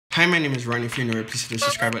Hi, my name is Ron. If you're new, please hit the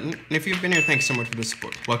subscribe button. And if you've been here, thanks so much for the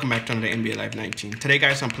support. Welcome back to another NBA Live 19. Today,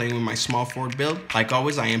 guys, I'm playing with my small forward build. Like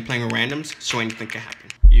always, I am playing with randoms, so anything can happen.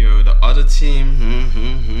 Yo, the other team,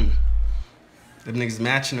 the niggas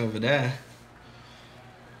matching over there.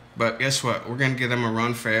 But guess what? We're gonna give them a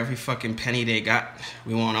run for every fucking penny they got.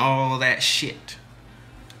 We want all that shit.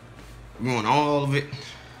 We want all of it.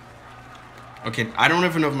 Okay, I don't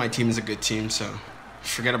even know if my team is a good team, so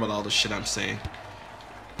forget about all the shit I'm saying.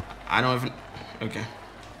 I don't even. Okay.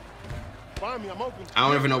 Find me, I'm open. I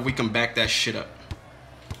don't even know if we can back that shit up.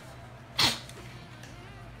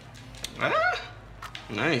 Ah,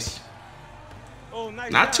 nice. Oh, nice.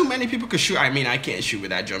 Not too many people could shoot. I mean, I can't shoot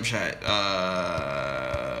with that jump shot.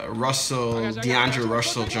 DeAndre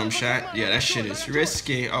Russell jump shot. Yeah, that shit is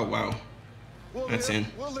risky. Oh wow, that's in.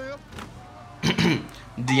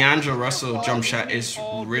 DeAndre Russell jump shot is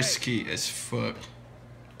risky as fuck.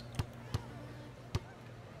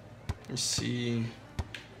 Let's see.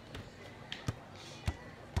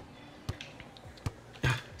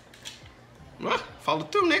 What? Follow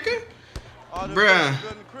through, nigga. Bruh.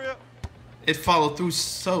 It followed through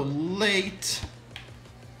so late.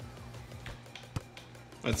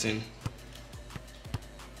 That's in.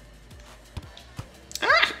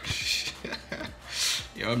 Ah!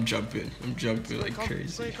 Yo, I'm jumping. I'm jumping like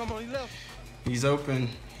crazy. He's open.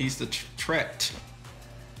 He's the threat.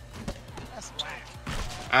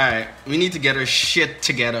 Alright, we need to get our shit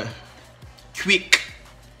together. Quick.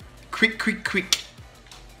 Quick. Cause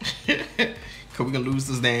we're gonna lose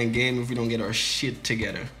this damn game if we don't get our shit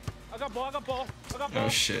together. I got ball. Oh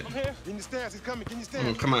shit. I'm here. Can you stand? He's coming. Can you stand?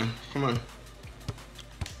 Oh, come on.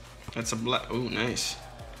 That's a block. Oh, nice.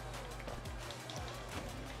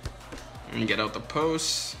 And get out the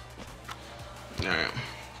post. Alright.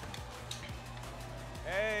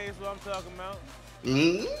 Hey, that's what I'm talking about.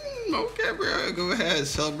 Okay, bro. Go ahead.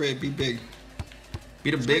 Celebrate. Be big.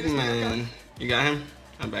 Be the big man. You got him?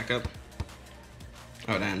 I'm back up.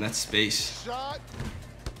 Oh, damn. That's space. Shot.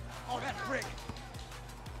 Oh, that brick.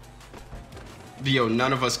 Yo,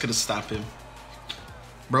 none of us could have stopped him.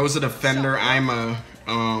 Bro's a defender. I'm a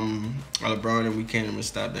LeBron, and we can't even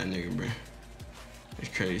stop that nigga, bro.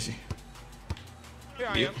 It's crazy. Here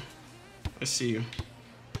I am. I see you.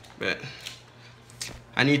 But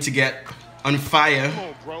I need to get on fire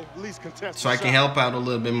so I can help out a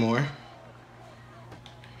little bit more.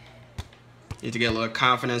 Need to get a little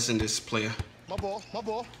confidence in this player. My ball.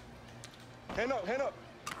 Hand up.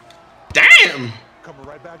 Damn! Coming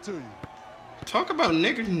right back to you. Talk about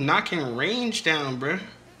nigga knocking range down, bruh.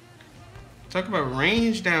 Talk about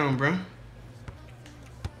range down, bruh.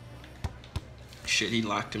 Shit, he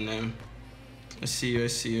locked him down. I see you.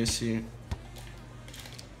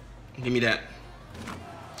 Give me that.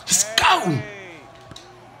 Let's go!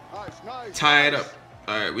 Nice. Tie it up.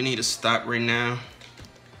 Alright, we need to stop right now.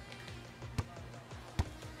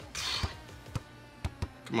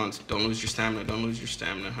 Come on, don't lose your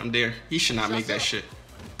stamina. I'm there. He should not make that shit.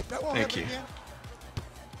 Thank you.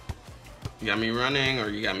 You got me running or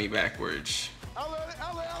you got me backwards? Outlet.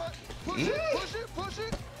 Push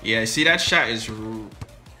it. Yeah, see that shot is...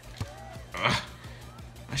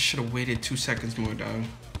 I should have waited 2 seconds more, dog.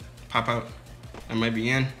 Pop out. That might be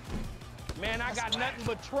in. Man, I got nothing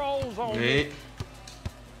but trolls on me. Wait.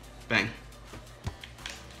 Bang.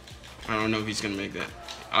 I don't know if he's gonna make that.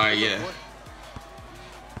 Alright, yeah.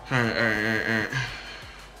 Alright.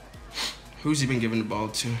 Who's he been giving the ball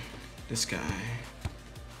to? This guy.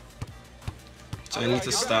 So I need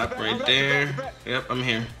to stop right there. Yep, I'm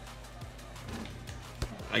here.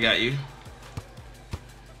 I got you.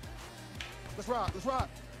 Let's rock.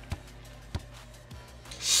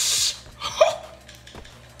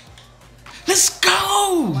 Let's go!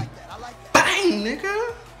 I like that. Bang,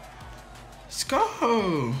 nigga! Let's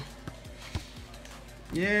go!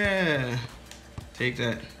 Yeah. Take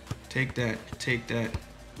that.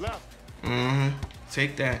 Left.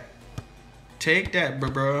 Take that,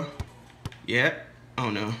 bro. Yep. Oh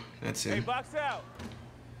no, that's Hey, it. box out.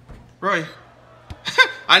 Roy.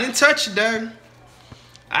 I didn't touch it, dog.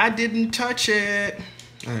 I didn't touch it.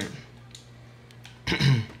 Alright.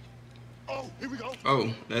 Oh, here we go.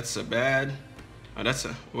 Oh, that's a bad. Oh, that's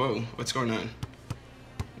a. Whoa, what's going on?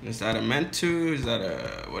 Is that a meant to? Is that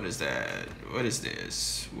a. What is that? What is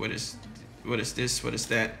this? What is this? What is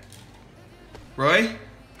that? Roy?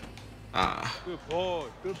 Ah. Good boy.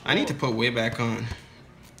 I need to put way back on.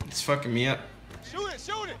 It's fucking me up. Shoot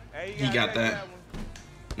it. Hey, He got that.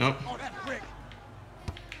 Nope. Oh, that brick.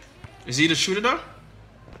 Is he the shooter though?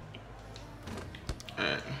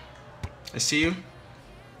 Alright. I see you.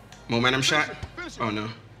 Momentum shot. Oh no.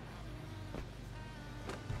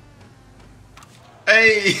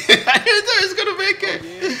 Hey, I didn't thought he was gonna make it. Oh,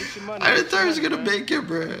 yeah, get your money, I didn't get thought he your was money, gonna man. make it,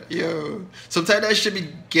 bro. Yo, sometimes that should be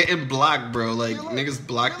getting blocked, bro. Like Reload. niggas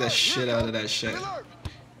block that Reload. shit out of that shit.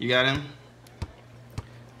 You got him?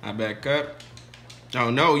 I back up. Oh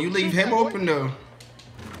no, you leave him open though.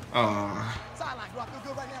 Oh, Sideline, do I feel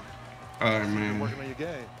good right now? alright, man. Working on your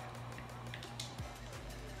game.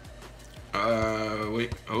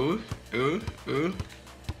 Wait. Oh.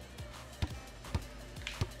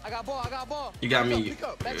 I got ball. You got me. Pick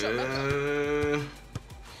up. Back up.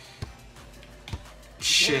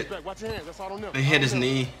 Shit. Watch your hands. That's all on them. They hit his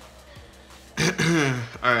knee.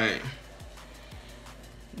 Alright.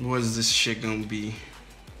 What is this shit gonna be?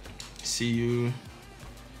 See you.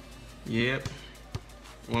 Yep.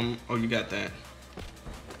 One. Oh, you got that.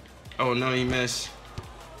 Oh no, you missed.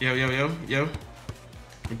 Yo.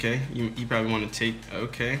 Okay, you probably want to take.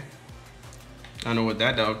 Okay. I know what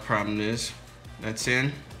that dog problem is. That's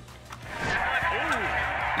in.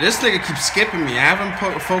 This nigga keeps skipping me. I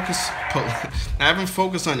haven't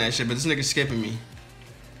focused on that shit, but this nigga skipping me.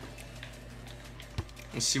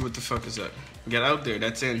 Let's see what the fuck is up. Get out there.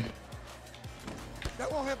 That's in.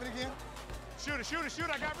 That won't happen again. Shoot it.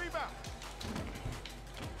 I got rebound.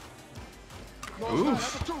 No, Oof.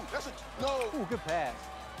 that's a two. No. Ooh, good pass.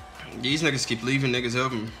 These niggas keep leaving niggas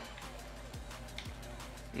open.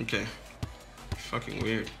 Okay. Fucking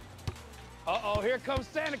weird. Uh-oh, here comes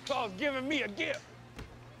Santa Claus giving me a gift.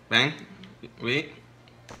 Bang. Wait.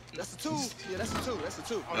 That's a two. Yeah, that's a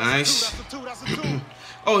two. Oh, Nice. That's a two.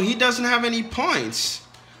 Oh, he doesn't have any points.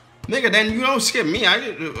 Nigga, then you don't skip me.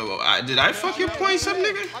 Did I fuck your points up,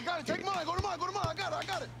 nigga? I got it. Take mine. Go to mine. I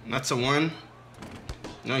got it. That's a one.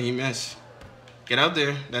 No, he missed. Get out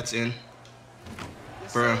there. That's in.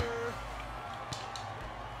 Yes, Bruh. sir.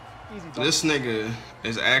 Easy, dog. This nigga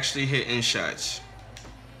is actually hitting shots.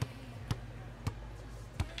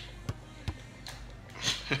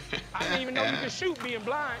 I didn't even know you could shoot being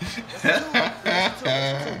blind.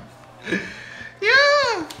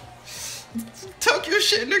 Yeah. Talk your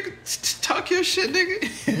shit, nigga. Talk your shit,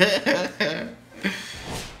 nigga.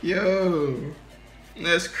 Yo.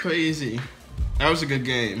 That's crazy. That was a good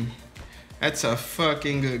game. That's a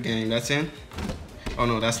fucking good game. That's in? Oh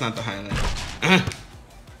no, that's not the highlight.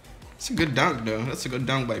 It's a good dunk though. That's a good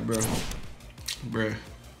dunk by bro. Bruh.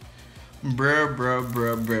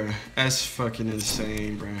 Bruh. That's fucking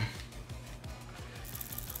insane, bruh.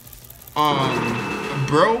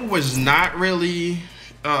 Bro was not really,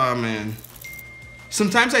 oh man.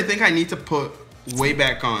 Sometimes I think I need to put way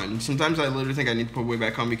back on. Sometimes I literally think I need to put way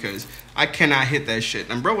back on because I cannot hit that shit.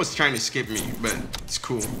 And bro was trying to skip me, but it's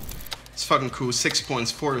cool. It's fucking cool. 6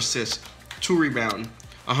 points, 4 assists, 2 rebounds,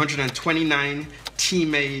 129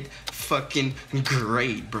 teammate fucking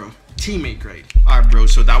grade, bro. Teammate grade. Alright, bro,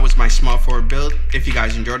 so that was my small forward build. If you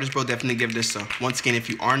guys enjoyed this, bro, definitely give this a, once again, if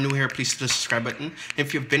you are new here, please hit the subscribe button.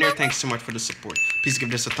 If you've been here, thanks so much for the support. Please give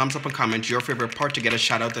this a thumbs up and comment your favorite part to get a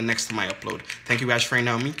shout out the next time I upload. Thank you guys for hanging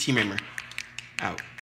out with me. Teamhamer out.